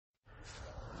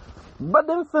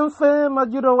Badem fenfe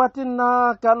majuro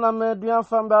watina kana me duyan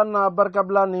famba na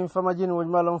barkabla ni famajini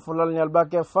wajmalon fulal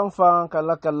nyalbake fanfan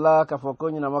kala ka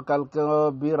foko nyina makal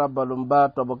ko bira balumba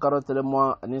to bokaro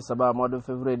telemoi ni saba mois de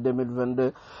février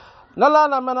 2022 nala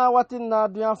na mena watina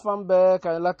duyan fambe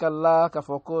kala ka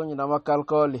foko nyina makal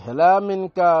ko li helamin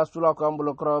ka sula ko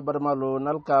ambulo kro barmalo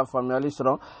nalka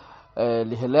familisron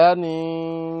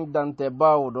lihelani dante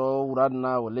bawdo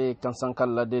uradna wale kansan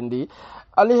kala dendi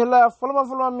alihela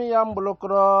folma mi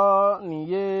yambolokro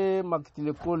ni ye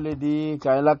maktile ko ledi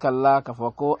kayla kala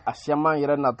kafoko asyama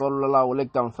yere na tolala wale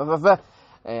kam fefe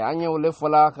anye wale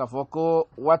fola kafoko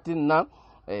watinna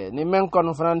ni men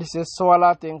kon frandi se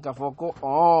swala ten kafoko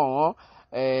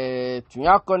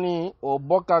tunya koni o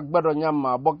boka gbero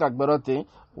nyama boka gbero te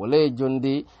wale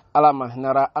jondi ala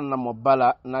mahnara anna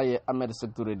mobala na ye amed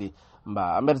secteur di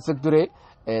mba amed secteur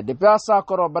depuis asa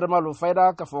koro barmalu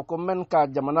fayda ka foko men ka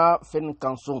jamana fen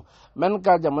kansun men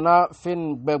ka jamana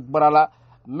fen bebrala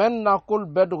men na kul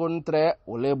bedgon tre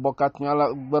wale bokat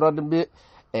nyala berodbi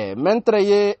men tre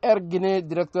ye ergine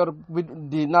directeur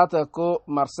di nata ko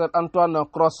Marcel Antoine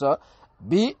Cross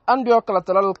bi andio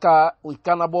kalatalal ka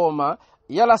wikana boma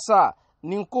yala sa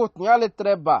ninko nyale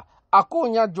treba ako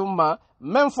nya jumma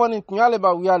men foni nyale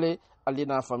ba wiyale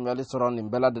alina famiyali soron ni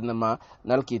bela denema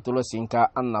nalki tulo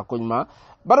sinka anna kunyma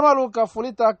barmalu ka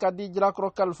fulita ka di jirakro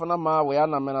kal fana ma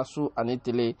wayana menasu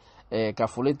anitile ka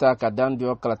fulita ka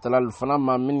dandio kalatalal fana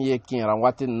ma min ye kinran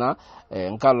watinna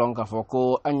nkalon ka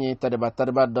foko anyi tadeba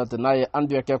dot na ye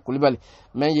andio ke kulibali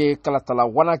men ye kalatala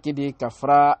wana kidi ka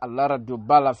fra alla radio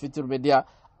bala fitur media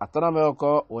atana me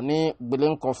ko oni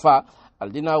bilen ko fa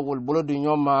aldina wol bolo du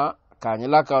nyoma ka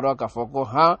nyila ka ro ka foko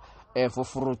ha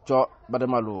fofurucho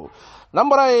bademalu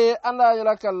nambara ye anda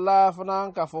yala kala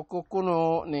fana ka foko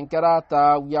kuno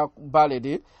ninkarata ya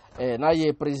baledi na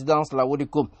ye présidence la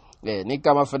wodikum ni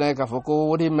kama fana ka foko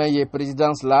wodi me ye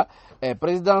présidence la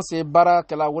présidence bara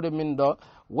kala wodi mindo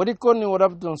wodi konni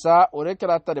wodabtun sa ore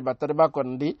kala tadeba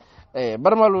kondi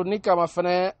bademalu ni kama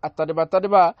fana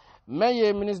atadeba me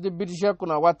ye ministre du budget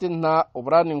kuna watinna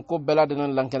obrani ko bela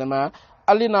denen lankenema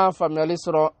alina family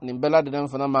soro ni bela denen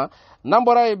fanama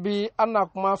nambora e bi anna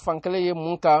kuma fankele ye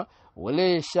munka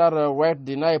wele char wet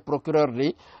dina e procureur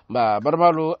di ba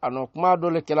barmalu ano kuma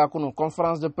dole kela kunu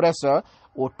conférence de presse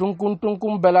o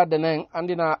tunkun bela denen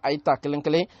andina aita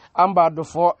kelenkele amba do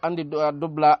fo andi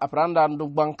dubla apranda ndu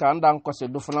banka anda ko se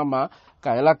do fanama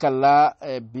kayla kala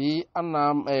bi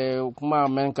anna kuma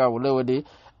menka wele wodi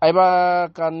ayba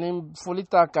kanim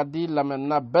folita kadi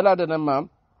lamenna bela denema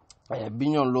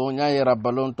bignon lo nyaayera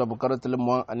ballon to bukaro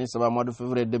telemoi ani saba mois de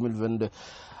février 2022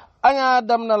 anya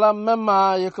damna la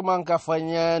mema yekman ka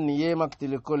fanya ni ye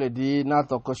maktile koledi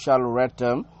nato ko Charles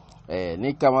Retem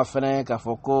ni kama fene ka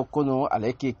foko kuno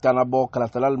aleki kanabo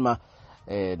kalatalalma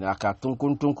na ka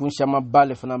tunkun shama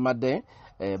bale fana made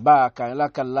ba ka la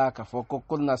kala ka foko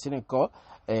kunna siniko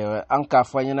anka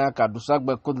fanyana ka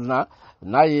dusagbe kudna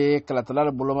na ye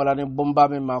kalatalal bolomalani bomba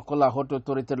me makola haute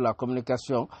autorité de la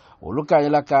communication oluka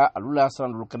yelaka alula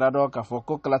san lukadado ka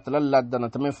foko kalatalal la dana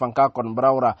tame fanka kon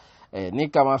brawra ni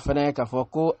kama fene ka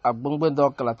foko agbungbedo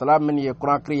kalatala men ye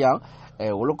kuran kriya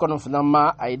olukon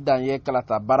finama aidan ye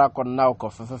kalata bara kon naw ko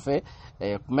fefefe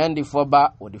mendi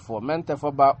foba odifo mente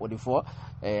foba odifo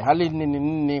hali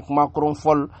ni kuma kurun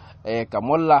fol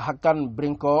kamolla hakan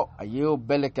brinko ayo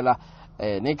belekela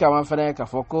ni kama fene ka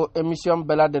foko émission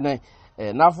bela dene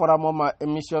na fora moma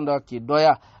émission do ki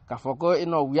doya ka foko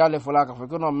ino wiale fola ka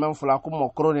foko no men fola ko mo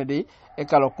krone de e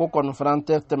kala ko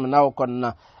conférence termina o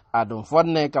konna adum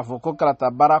fonne ka foko kala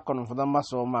tabara kon foda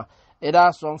masoma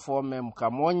eda son fo mem ka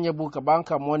monye bu ka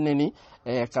banka monneni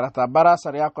kala tabara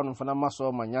sariya kon foda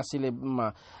masoma nyasile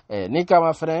ma ni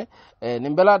kama frère ni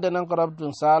bela de nan ko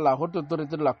rabtun sa la haute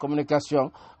autorité de la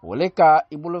communication wole ka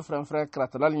ibulu frère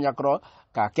kratalal nyakro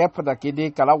ka kepda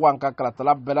kidi kala wanka kala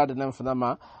tala bela de nan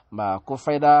finama ma ko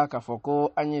fayda ka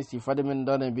foko anyi sifade min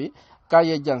done bi ka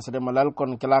ye jansre malal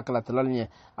kon kala talal nye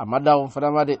amada on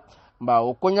finama de ba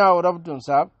o konya o rabtun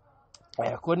sa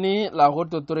koni la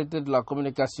haute autorité de la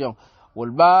communication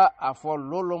wolba afo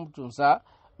lolom tunsa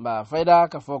ba fayda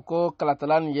ka foko kala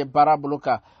talan ye bara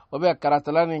buluka obe kala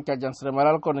talan ka jansre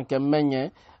malal kon ke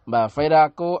menye ba fayda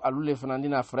ko alule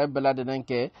fanandina frère bela de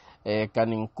nanke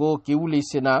kanin ko ki wuli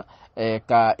sena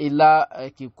ka ila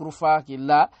ki kurfa ki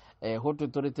la haute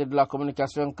autorité de la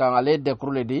communication kan ale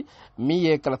décroulé di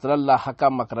miye kalatala la haka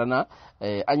makrana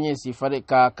anye sifade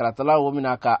ka kalatala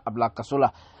womina ka abla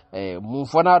kasola mun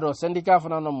fana do syndicat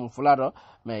fana no mun fulado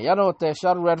mais yano te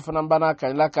Charles Red fana bana ka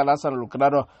ila kala san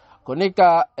lukrado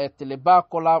konika teleba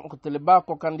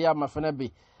ko kandia mafana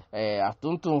bi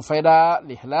atuntun fayda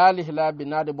lihla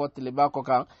binade bot teleba ko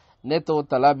kan neto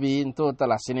talabi nto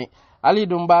talasini ali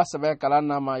dumba sabe kala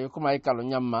nama yukuma ikalo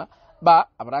nyamma ba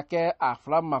abrake a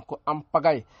flama ko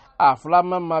ampagai a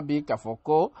flama mabi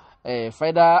kafoko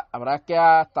faida abrake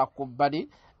takubadi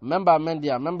memba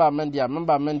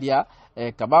mendia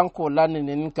kabanko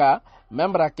lanininka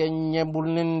membra ke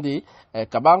nyembulnindi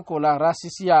kabanko la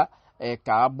rasisia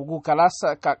ka bugu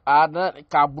kalasa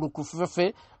ka buruku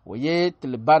fefe woye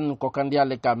tilban ko kandia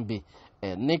le kambi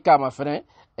ni kama fene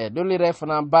doli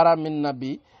refna bara min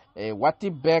nabi wati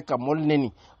be ka mol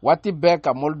neni wati be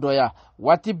ka mol doya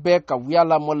wati be ka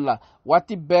wiyala molla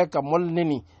wati be ka mol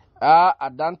neni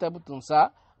adante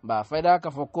butunsa ba faida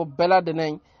ka foko bela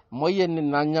denen moyen ni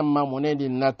nanyamma monedi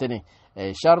natene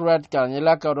charlotte ka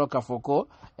nyela ka do ka foko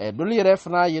doli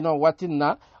refna yino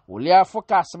watinna ulia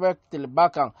foka sabek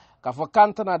tilbakan ka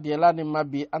fokantana dielani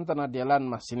mabi antana dielani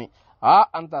masini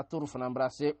anta turu fana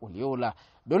brase uliola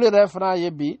doli refna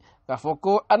yebi ka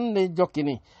foko anne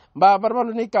jokini ba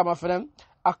barbalu ni kama fenen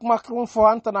akma kun fo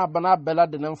antana bana bela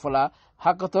denen fola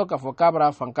hakato ka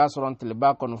fokabra fanka soron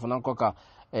tilba kon funan koka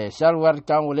charlotte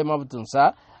kan wole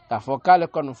mabtunsa ka fokale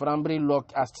kon frambri lok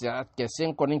ke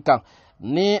sen konin kan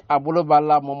ni abulo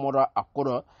balla momodo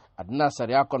akoro adna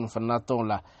sariya kon fanaton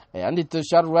la andi to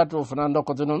charlotte fanando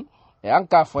kotunun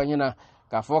anka fanyina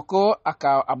ka foko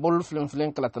aka abul flim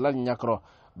kala nyakro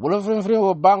bulu flim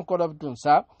wo banko do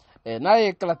tunsa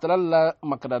naye kala la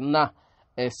makranna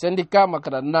syndicat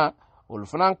makranna ul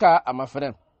franka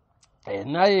amafren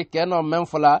naye keno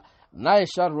memfola naye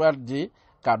charlotte di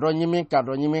kadonyimi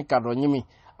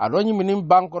adonyimi nim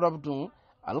banko do tun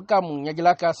alka mun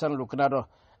nyagila ka san luknado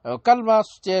kalma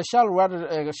che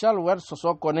charlotte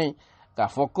soso kone ka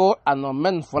foko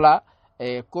anomen fola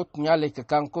ko tunyale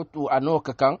kakan ko tu ano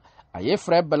kakan aye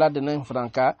frère balade nan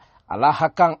franka ala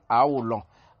hakan awulon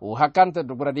o hakan te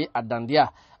dubradi adandia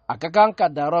akakan ka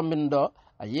daro mindo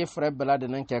aye frère balade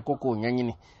nan ke koko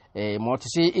nyanyini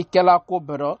motisi ikela ko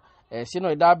bero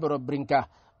sino ida bero brinka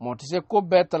motisi ko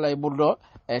betala iburdo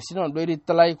sino dori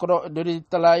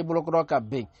talai bulo ko ka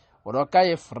be odo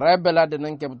kaye frère balade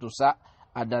nan ke butusa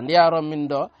adandia ro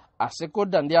mindo aseko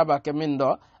dandia ba ke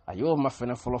mindo ayo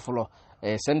mafene folo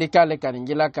syndicale kan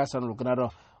ngila ka san luknado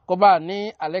koba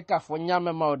ni aleka fo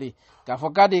nyame maudi ka fo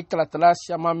kadi klatala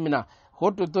shama mina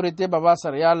hoto autorité baba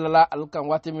sariya la alkan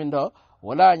wati mindo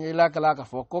wala ngila kala ka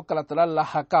fo ko klatala la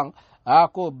hakan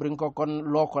ko brinko kon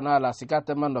lokona la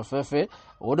sikate mando fefe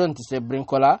wodon ti se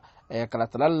brinkola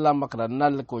klatala la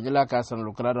makranal ko ngila ka san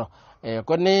luknado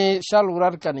ko ni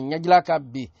shalurar kan ngila ka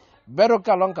bi bero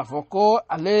kalon ka fo ko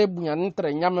ale bunyan tre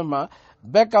nyame ma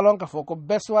be kalon ka foko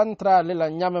beswan tra le la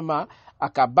nyamema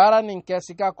akabara nin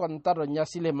kesika kontaro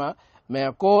nyasilema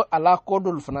me ko ala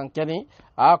kodul frankeni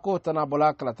ako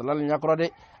tanabola kala talal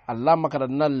nyakrode alla makara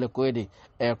nal ko edi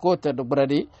ko te do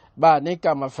bradi ba ni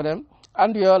kama frem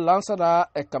andio lansana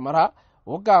kamara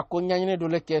woga ko nyanyine do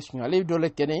le question ali do le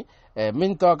keni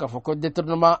min to ka foko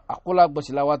détournement akula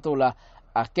bosila watola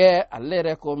ake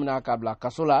alere ko mina kabla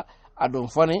kasula adon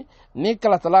foni ni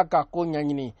kala talaka ko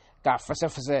nyanyini ka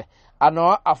fese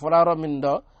ano afuraro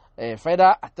mindo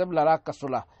faida atabla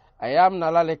kasula ayam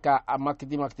nalale ka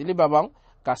maktili babang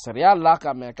ka serial la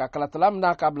ka me ka kalatalam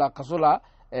na kabla kasula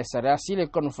seria sile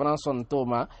conference on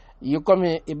toma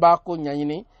yukomi ibako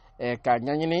nyanyini ka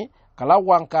nyanyini kala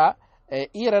wanka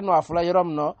ire no afula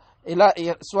yoromno ila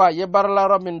swa yebarla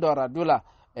romindo radula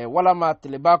wala ma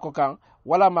tilibako kan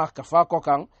wala ma kafako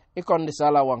kan ikondi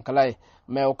sala wankalai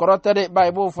me okorotere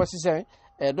baibo fosisen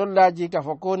dollaji ka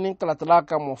fokoni kalatala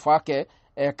ka mufake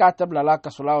ka tabla la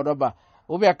kasula odoba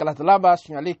ubi kalatala ba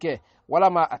shinalike wala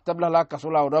ma atabla la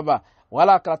kasula odoba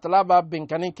wala kalatala ba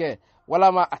binkanike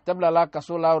wala ma atabla la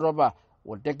kasula odoba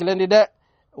o deklendi de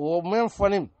o men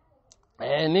fonim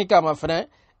ni kama fene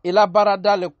ila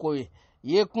barada le koy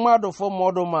ye kuma do fo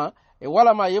modo ma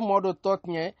wala ma ye modo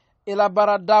toknye ila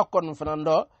barada kon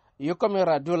fenando ye komi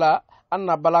radula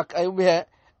anna balak aybe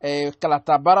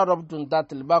kalata barado tunta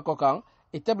tilbako kan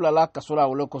itebla la kasula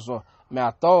wolo koso me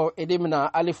ato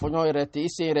edimina ali fonyo irete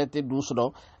isi irete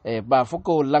dusdo ba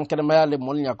fuko lankene mayale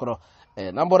molnya kro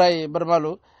namboray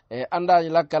bermalu anda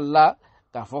ilakalla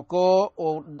ka foko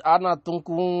o ana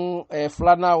tunkun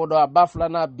flana wodo aba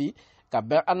flana bi ka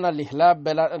be ana lihla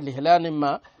bela lihlani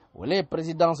ma wole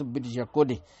présidence budget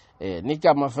kodi ni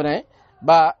ka ma fene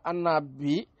ba ana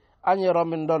bi anyi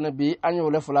romin don bi anyi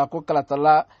wole fula ko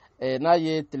kalatala na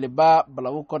ye tiliba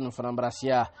balawu kon fana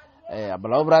brasia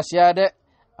balawu brasia de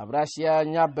abrasia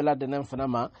nya bela de nem fana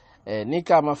ma ni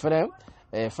ka ma fene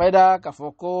faida ka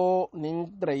foko ni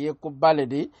dreye ko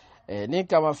baledi ni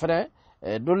ka ma fene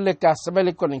dolle ka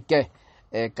sabeli konike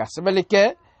ka sabeli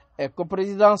ke ko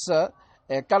présidence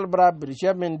kalbra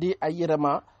budget mendi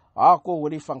ayirama ko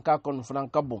wori fanka kon fran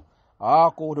kabon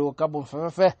ko wori kabon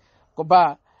fefe ko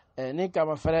ba ni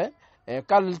kama fere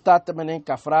kal tatamene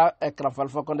kafra krafal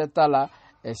fakonde tala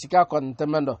sika kon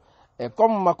temendo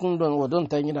comme makundon wodon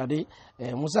tanyina di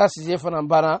Musa Sise fana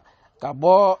bana ka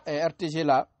bo RTG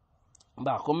la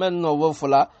ba ko men no wo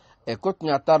fula ko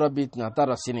tnyata bit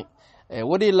nyata sini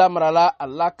wodi lamrala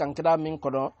Allah kankida min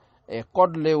kono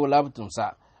code le wala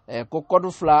tunsa ko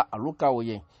code fla aluka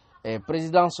woye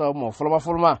president so mo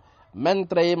fulma men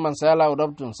tray mansala wala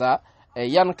tunsa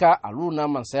yanka aluna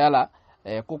mansala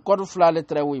ko code fla le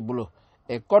tray wi bulo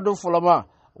code fulma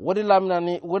wodi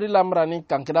lamrani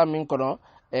kankida min kono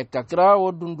kakra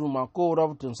wo dunduma ko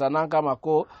wala tunsa nanka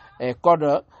mako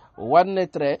code wanne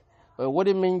tray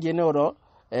wodi min gene woro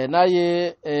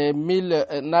naye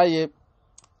naye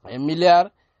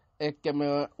milliard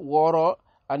keme woro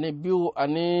ani biu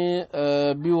ani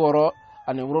biworo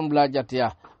ani wurumbla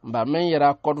jatia mba men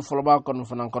yera code folba kon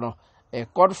fanan kono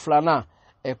code flana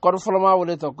code folma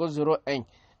wole to ko 01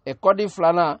 code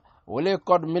flana wole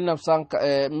code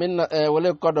 1900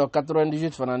 wole code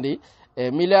 98 fanandi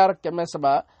milliard keme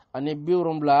saba ani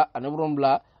biwurumbla ani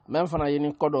wurumbla men fana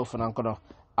yini code fanan kono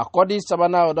a code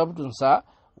sabana odabtunsa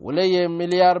wole ye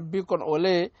milliard bikon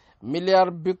wole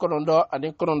milliard bikonondo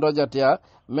ani konondo jatia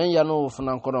men yanu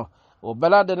funan kono o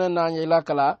beladene na nyila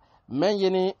kala men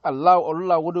yini Allah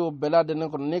olula wudu beladene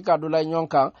kono ni ka dula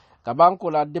nyonkan ka banko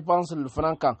la dépense lu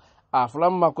funan kan a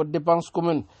flamma ko dépense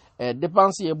commune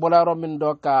dépense ye bolaro min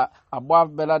do ka abwa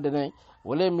beladene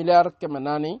wole milliard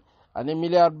kemenani ani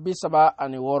milliard bisaba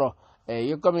ani woro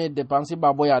yikomi dépense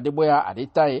baboya de boya adi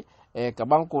tay ka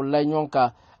banko la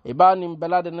nyonka ibani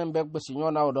beladene mbek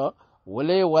besinyona odo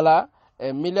wole wala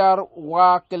milliard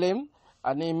wa kelem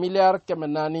ani milliard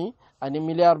kemenani ani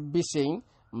milliard bising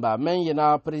mba men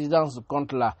yena présidence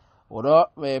compte la odo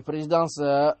présidence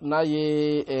na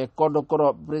ye code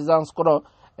koro présidence koro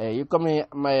yikomi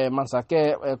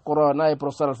mansake koro na ye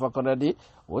professeur Alpha Konadi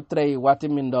o trey wati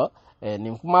mindo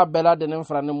ni kuma bela de nem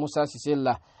frane Musa Sise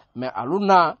la mais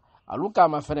aluna aluka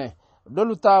ma fene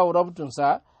doluta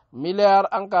robtunsa milliard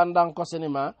ankandan ko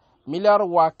senima milliard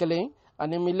wa kelem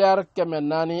ani milliard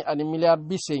kemenani ani milliard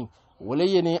bising wole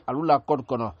yeni alula code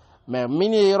kono mais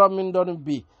mini yero min don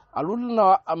bi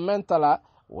alulna amentala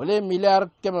wole milliard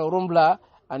keme rumbla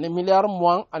ani milliard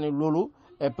moins ani lulu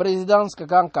présidence ka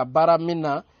kan ka bara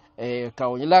minna ka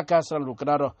wala ka sralu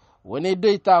krado woni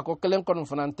deita ko kelen kono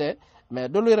fanante mais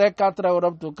dolu re 4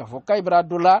 europe to ka fo kaybra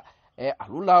dola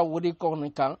alula wodi ko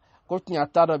kan ko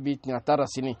nyata bi nyata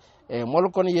sini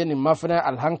mol kon yeni mafna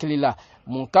alhamdulillah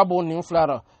mun kabo ni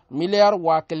flaro milliard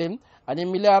wa kelem ani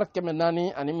milliard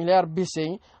kemenani ani milliard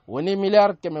bising woni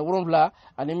milliard keme wurumla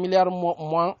ani milliard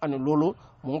moins ani lulu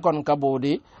mun kon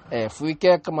kabodi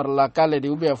fuike kamar la kale di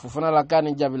ube fufana la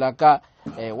kani jabila ka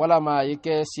wala ma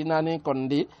yike sinani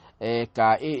kondi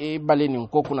ka balini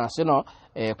kokuna seno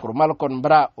kurmal kon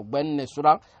bra ubenne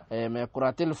sura me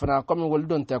kuratil fana comme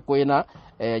woldon te koyna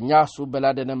nya su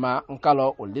belade ne ma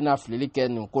nkalo oldina flilike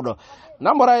nin kudo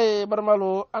namora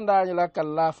barmalo anda nyala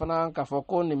kala fana ka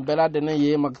foko nin belade ne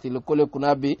ye maktil kole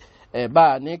kunabi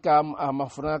ba ni ka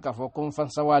mafuna ka foko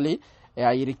fansawali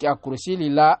ayiriki akursi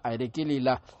lila ayiriki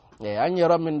lila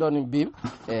anyero min don bi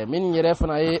min nyere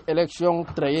fana ye election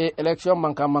traye election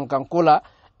mankan kula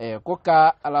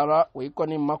koka alala wi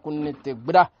koni makunne te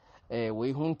gbra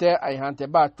we hunte ay hante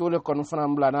ba tole kon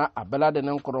fanam blana abela de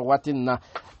nan ko watin na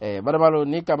barbalo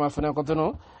ni kama fana ko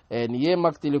tono ni ye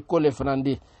maktili ko le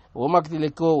fanandi o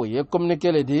maktili ko ye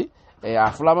communiquer le di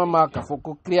aflama ma ka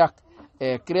foko kriak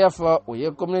fa o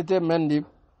ye communauté mendi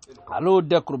alo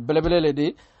de kur belebele le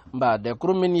di mba de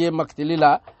kur min ye maktili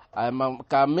la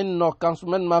ka min no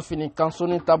kansumen ma fini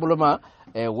kansoni tabuloma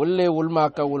wolle wulma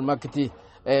ka wulma kiti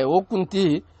o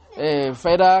kunti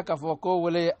fayda ka foko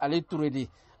wole ali turedi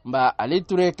mba ali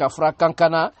ture ka fra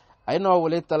kankana ayno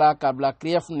wole tala ka bla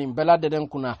krief ni bela deden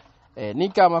kuna ni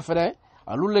kama fere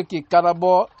alule ki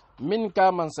kanabo min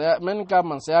ka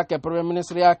mansaya ke premier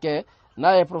ministre yake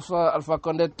na e professeur Alpha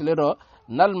Condé Tledo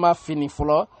nalma fini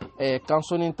folo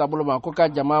kansoni tabuloma ko ka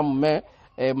jama me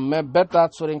beta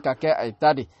sorin ka ke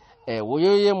aitadi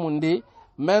woyoye mundi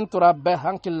mentura be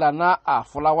hankilla na a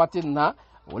folawatin na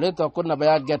wole to ko na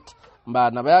baya get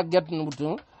mba na baya get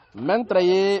nubutu mentra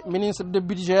ye ministre de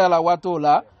budget la wato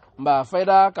la mba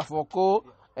faida ka foko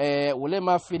wole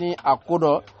ma fini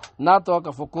akodo nato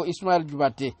ka foko Ismail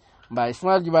Jubate mba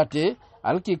Ismail Jubate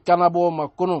alki kanabo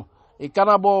makono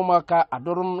kanabo maka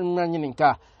adorum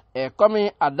nyanyininka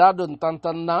komi adado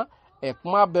ntantanna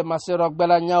kuma be masero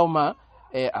gbela nyauma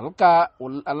alka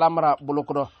alamra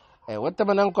bulukodo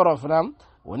wetemanan koro fram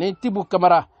woni tibu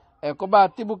kamara ko ba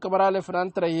tibu kamara le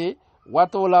fran traye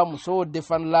wato la muso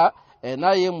defan la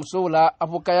na ye muso la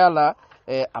afukaya la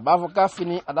abafuka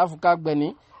fini adafuka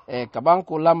gbeni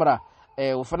kabanko lamra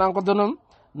o fanan ko donum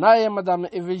na ye madame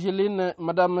Eveline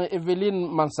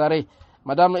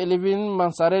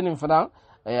Mansare nin fana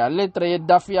ale traye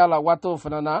dafia la wato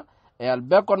fanana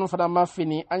albe kon fana ma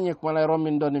fini anye ko la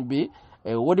romin don bi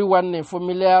wodi wanne fo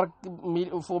milliard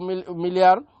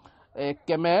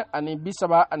keme ani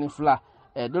bisaba ani fla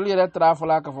dol yere tra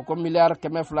fla ka fo ko milliard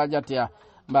keme fla jatia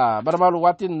ba barbalu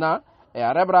watinna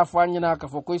arebra fanyina ka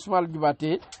fo ko Ismail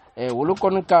Djibate wolu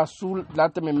kon ka sul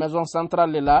lateme maison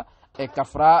centrale la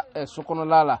kafra sokono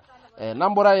lala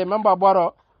nambora ye memba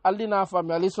boro aldina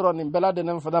fami alisro ni bela de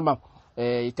nem fadama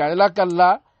ikayla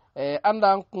kala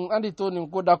andi to ni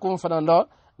ko da kun fanando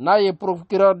na ye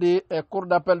procureur de cour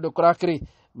d'appel de Conakry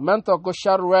mento ko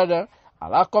Charles à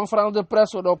la conférence de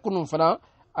presse do kunun fana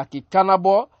aki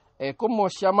kanabo comme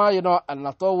chama yino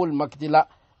anatowul makdila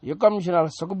yo comme général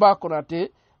Sokuba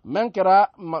Konaté menkera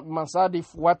mansadi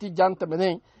wati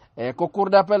jantemene ko cour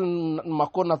d'appel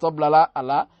makona to blala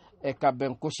ala ka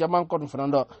ben ko chama kon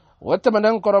fanando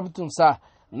wotemenen korobtun sa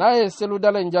na ye selu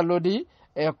dalen jallodi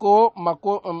ko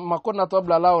makona to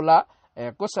blala ola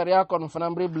ko saria kon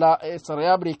fanambri bla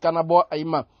saria bri kanabo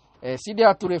ayma Sidi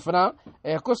Touré fana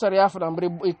ko saria fana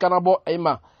bri kanabo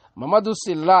ayma Mamadou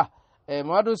Silla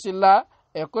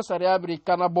ko saria bri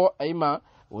kanabo ayma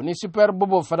oni super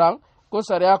bobo fana ko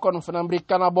saria kon fana bri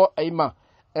kanabo ayma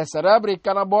saria bri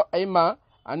kanabo ayma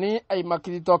ani ayma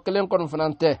kidito kelen kon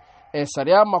fanante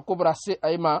saria makobra se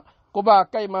ayma ko ba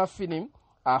kayma finim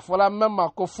a fola memma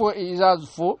ko fo izaz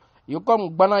fo yukom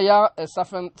gbanaya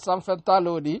sanfenta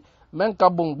lodi men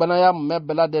kabung gbanaya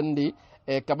mebela dendi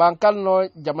kabankal no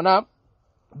jamana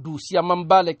du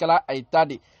siamamba le kala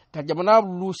aitadi ka jamana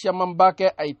lu siamamba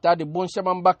ke aitadi bon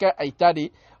siamamba ke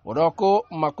aitadi wodoko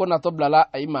makona to blala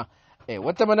aima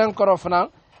wetemanen korofna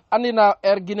anina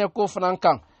ergine ko fnan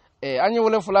kan anyi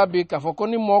wole fula bi ka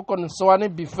fokoni mo kon sowani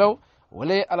bi few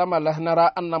wole alama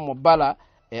lahnara anna mobala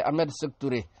Ahmed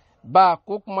Sektouré ba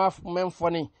ko kuma men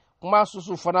foni kuma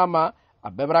susu fana ma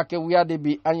abebra ke wiya de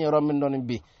bi anyi romin don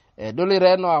bi doli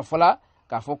reno afala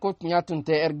ka foko nyatunte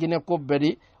ergine ko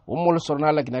bedi umul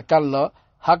sorna lagine kallo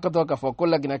hakato ka foko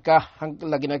lagine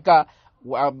ka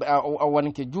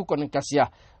wani ke juko ni kasia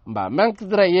mba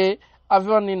menkdraye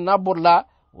avion ni naburla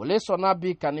wole sona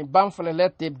bi kani bamfle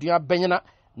lete biya benyana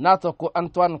nato ko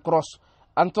Antoine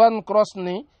Cross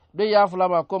ni de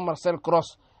yaflama ko Marcel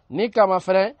Cross ni kama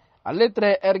frère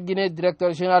aletre ergine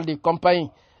directeur général de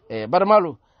compagnie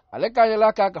barmalu aleka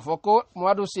yela ka foko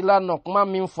Moadou Sila no kuma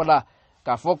min fola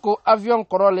ka foko avion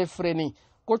korole freni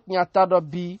ko nyata do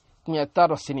bi nyata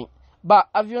do sini ba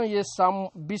avion ye sam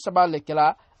bisaba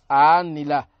lekela a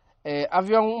nila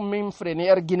avion min freni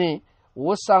ergine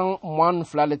wo sang mon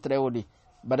flale treodi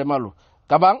barmalu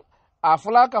kabang a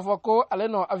fola ka foko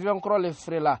aleno avion korole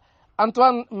frela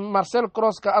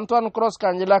Antoine Cross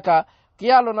ka nyela ka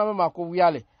kiyalo na ma ko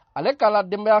wiale ale kala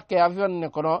demba ke avion ne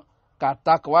kono ka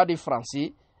tak wadi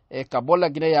France ka bola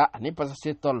Guinea ani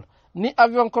pasase tol ni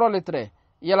avion krole tre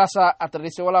yala sa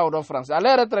atredise wala odo France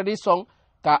ale retradison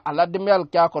ka ala demel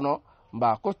ka kono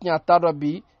mba ko nyata do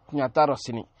bi nyata do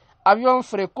sini avion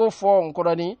fre ko fo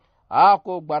nkorani a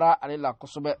ko gbara ale la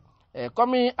kosobe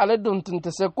komi ale dun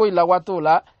tintese ko ila wato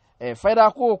la faida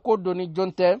ko doni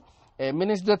jonte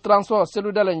ministre de transport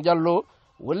Cellou Dalein Diallo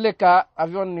wolle ka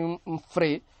avion ni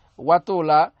fre wato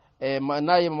la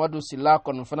naye Mamadou Silla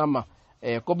kon fanama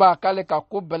ko ba kale ka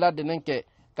ko bela denenke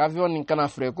ka avion ni kana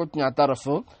fre ko nyata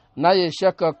rafo naye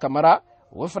Cheikh Camara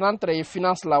wo fanantre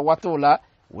finance la wato la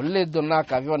wolle donna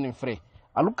ka avion ni fre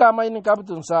aluka may ni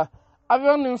kabtun sa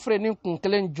avion ni fre ni kun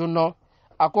kelen jono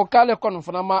ako kale kon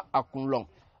fanama akun long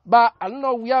ba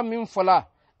alno wiya min fola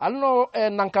alno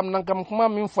nankam kuma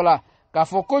min fola ka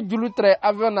foko julutre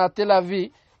avion na Tel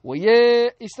Aviv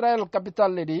woye Israel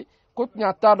capital ledi ko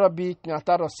nyata do bi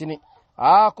nyata do sini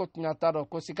ko nyata do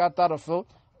ko sikata do fo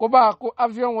ko ba ko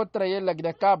avion wotre ye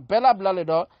lagde ka bela blale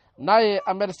do naye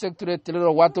Ahmed Sektouré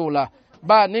telo wato la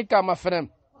ba ni ka ma frem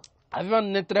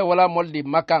avion netre wala moldi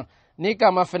makan ni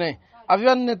ka ma frem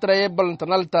avion netre ye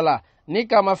bolontanal tala ni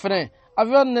ka ma frem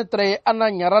avion netre ana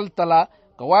nyaral tala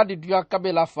ko wadi duya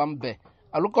kabela fambe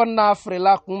alukon na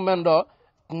frela kumendo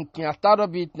nyata do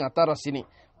bi nyata do sini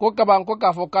ko kaban ko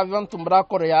ka fo avion tumbra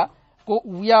korea ko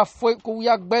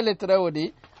wiya gbele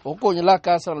treodi o ko nyala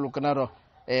ka san lukanaro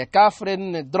ka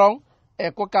fren ne drone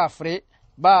ko ka fre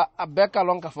ba abeka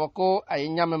lon ka foko ay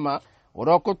nyamema o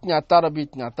ro ko nyata bi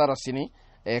nyata sini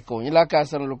ko nyala ka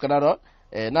san lukanaro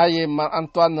na ye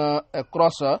Antoine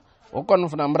Cross o kon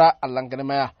fnamra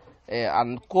alanganema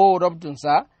an ko robtun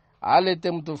sa ale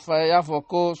temtu fa ya fo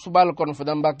ko subal kon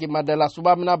fadan baki madela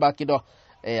subamina baki do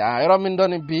a yoro min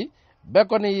doni bi be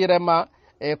ko ni yirema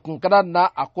kun kada na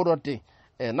akodote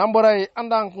nambora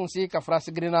andan kun si ka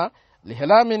frasigrina li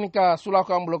helamin ka sula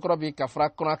ko ambulo krobi ka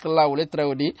frakona kala wole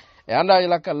trewdi anda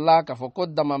ila kala ka fo ko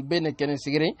daman bene ken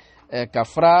sigri ka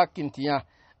fra kintiya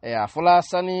afula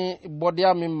sani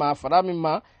bodia mimma fara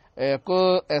mimma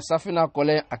ko safina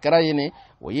kole akara yini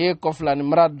oye ko flani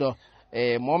mrado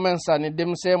momen sani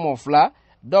demse mo fla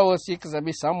dawo sik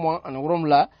zabi samwa an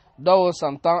urumla dawo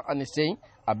santan anisei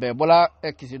abebola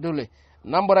kisidule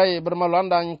nambora ibrama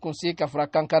landa kunsi ka fra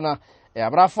kankana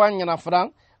abra fanya na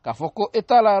fran ka foko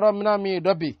etala ro minami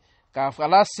dobi ka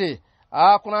falase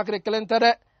kuna kre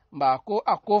kelentere ba ko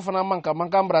akofana manka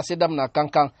mbra sedam na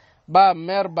kankan ba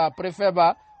mer ba prefet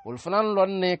ba ulfanan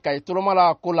lonne kay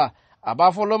tulumala kula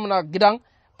aba folomna gidang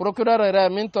procureur re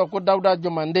minto ko dawda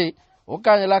jomande o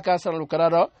kanyela ka san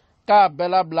lukarado ka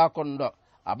bela bla kondo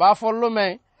aba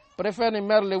follume prefet ni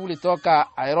mer le wuli to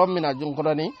ka ayro mina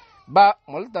junkodoni ba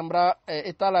moltambra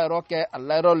etala roke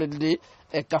allairo lidi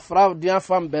kafra dia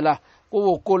fam bela ko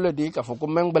wo ko ledi ka foko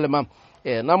mengbele mam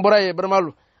nambura e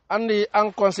bermalu andi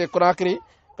an konse konakri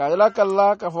ka ila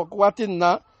kala ka foko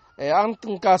watinna an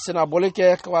tunka sina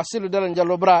bolike ka wasilu dalen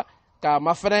jalobra ka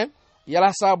mafene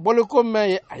yala sa boliko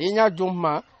me ayinya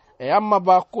jumma amma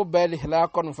ba ko beli hla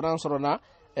conference rona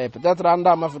peut-être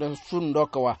anda mafene sundo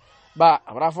kwa ba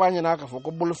abrafanya na ka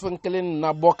foko bulfun kelin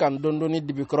na bokan dondoni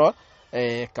dibikro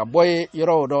ka boy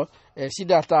yorodo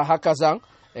sidata hakazan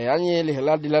anye li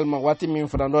hla dilal ma wati min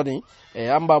frandoni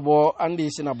amba bo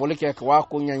andi sina bolike ka wa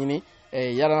ko nyanyini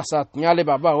yala sa nyale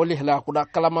baba wali hla kuda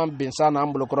kalaman binsana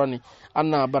ambulo kroni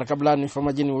anna barkabla ni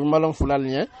famajini wi malon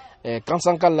fulalnya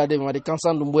kansan kala de mari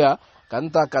kansan Doumbouya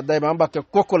kanta kadai mamba ke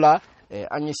kokola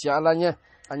anyi sialanya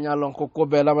anya lon kokko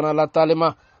be la bana la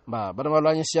talima ba barma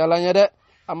anyi sialanya de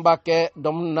ambake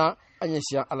domna anyi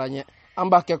sialanya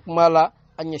ambake kumala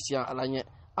anyi sialanya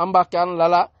ambake an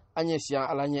lala anyi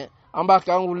sialanya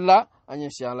ambake an wulla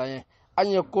anyi sialanya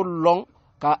anyi kullon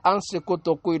ka anse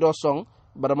koto kuido song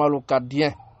barmalu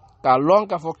kadien ka lon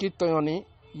ka fokito yoni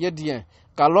yedien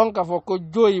ka lon ka foko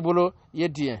joyi bolo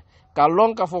yedien ka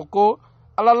lon ka foko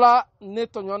alala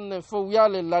neto nyonne fo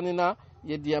yale lanina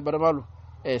yedien barmalu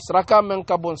sraka men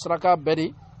ka bon sraka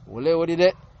beri wole wodi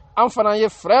de amfana ye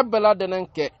frère bela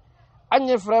denenke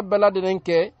anye frère bela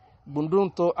denenke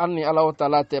bundunto anni alaw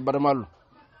taala te barmalu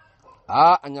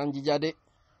anyanji jade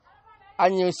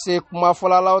anye se kuma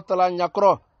fola alaw taala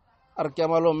nyakro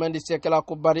arkemalo mendi sekela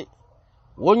ko bari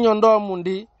wonyondo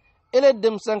mundi ele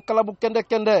demsen kalabu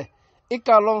kende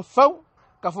ikalon faw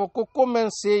kafo ko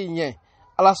commencer nye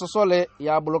ala sosole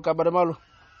ya bloka barmalu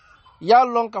ya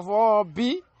lon kafo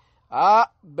bi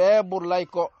be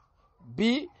burlaiko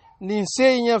bi nin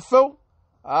sey faw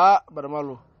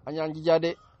barmalu anyanji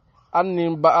jade anni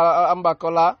amba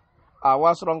kola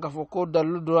wasron kafo ko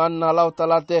daludo anna law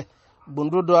talate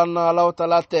bundudo anna law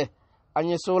talate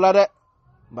anye solade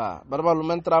ba barbalu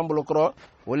mentra mbulukro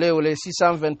wole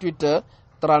 628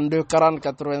 32 40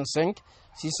 85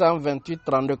 628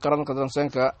 32 40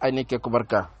 85 aynike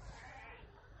kubarka